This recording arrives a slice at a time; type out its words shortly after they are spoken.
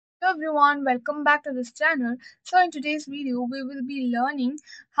Hello everyone, welcome back to this channel. So in today's video, we will be learning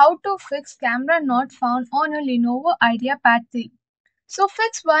how to fix camera not found on a Lenovo IdeaPad 3. So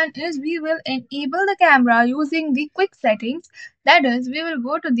fix 1 is we will enable the camera using the quick settings. That is, we will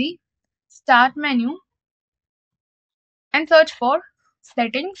go to the start menu and search for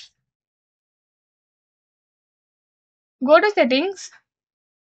settings. Go to settings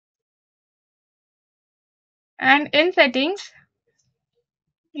and in settings,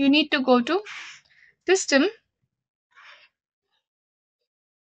 you need to go to system.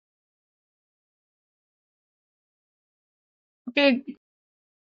 Okay,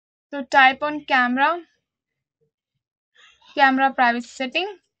 so type on camera privacy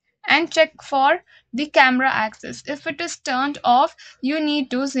setting and check for the camera access. If it is turned off, you need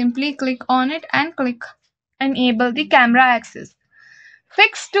to simply click on it and click enable the camera access.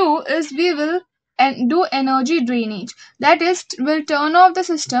 Fix 2 is we will do energy drainage. That is, will turn off the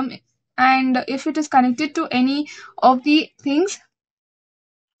system and if it is connected to any of the things.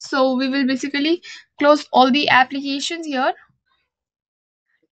 So we will basically close all the applications here.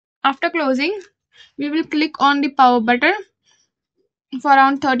 After closing, we will click on the power button for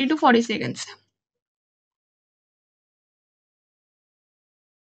around 30 to 40 seconds.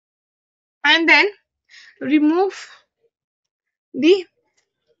 And then remove the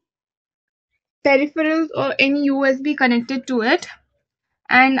peripherals or any USB connected to it.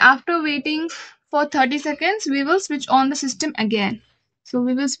 And after waiting for 30 seconds, we will switch on the system again. So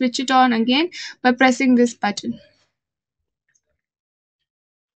we will switch it on again by pressing this button.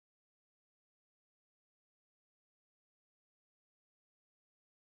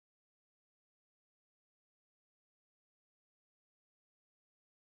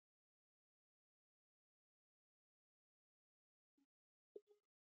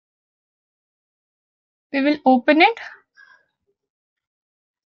 We will open it.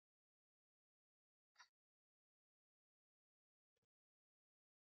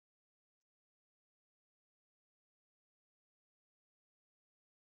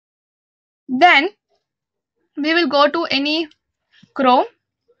 Then we will go to any Chrome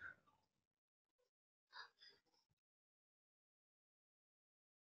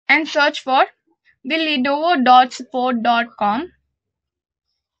and search for the lenovo.support.com.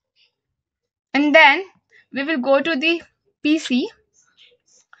 And then we will go to the PC.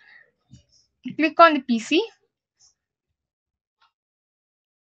 Click on the PC.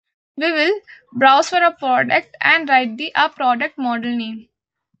 We will browse for a product and write a product model name.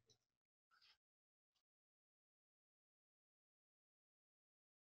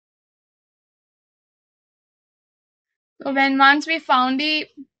 So once we found the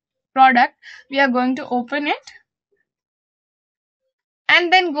product, we are going to open it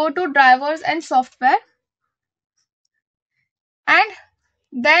and then go to drivers and software, and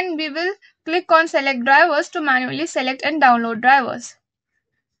then we will click on select drivers to manually select and download drivers.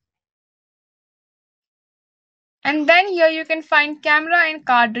 And then here you can find camera and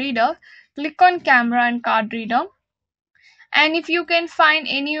card reader. Click on camera and card reader, and if you can find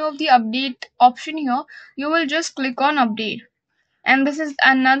any of the update option here, you will just click on update. And this is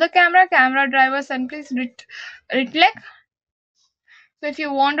another camera driver, and please reflect. So if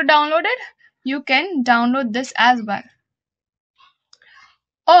you want to download it, you can download this as well.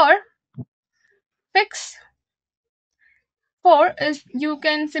 Or fix 4 is you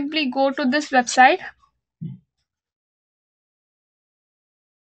can simply go to this website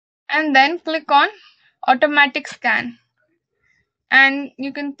and then click on automatic scan, and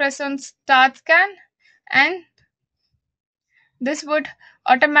you can press on start scan, and this would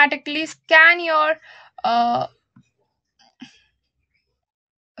automatically uh,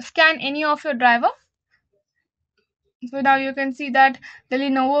 scan any of your driver. So now you can see that the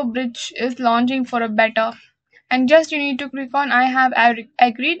Lenovo bridge is launching for a beta, and just you need to click on I have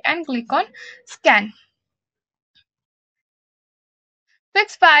agreed and click on scan.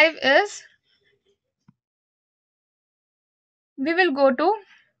 Fix 5 is we will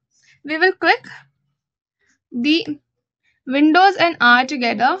click the Windows and R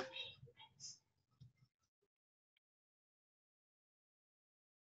together,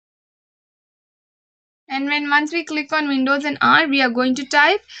 and once we click on Windows and R, we are going to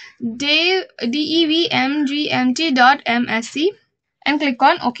type devmgmt.msc and click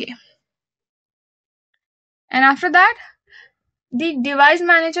on OK. And after that, the device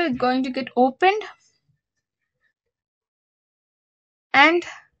manager is going to get opened, and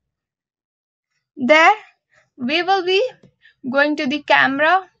there we will be going to the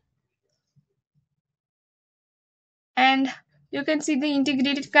camera, and you can see the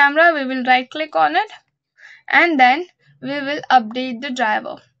integrated camera. We will right click on it and then we will update the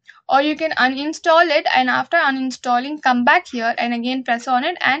driver. or you can uninstall it, and after uninstalling come back here and again press on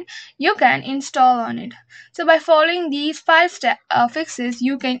it and you can install on it. So by following these 5 fixes,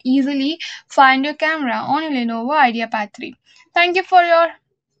 you can easily find your camera on your Lenovo IdeaPad 3. Thank you for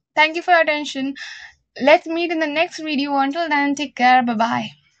your attention. Let's meet in the next video. Until then, take care. Bye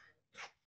bye.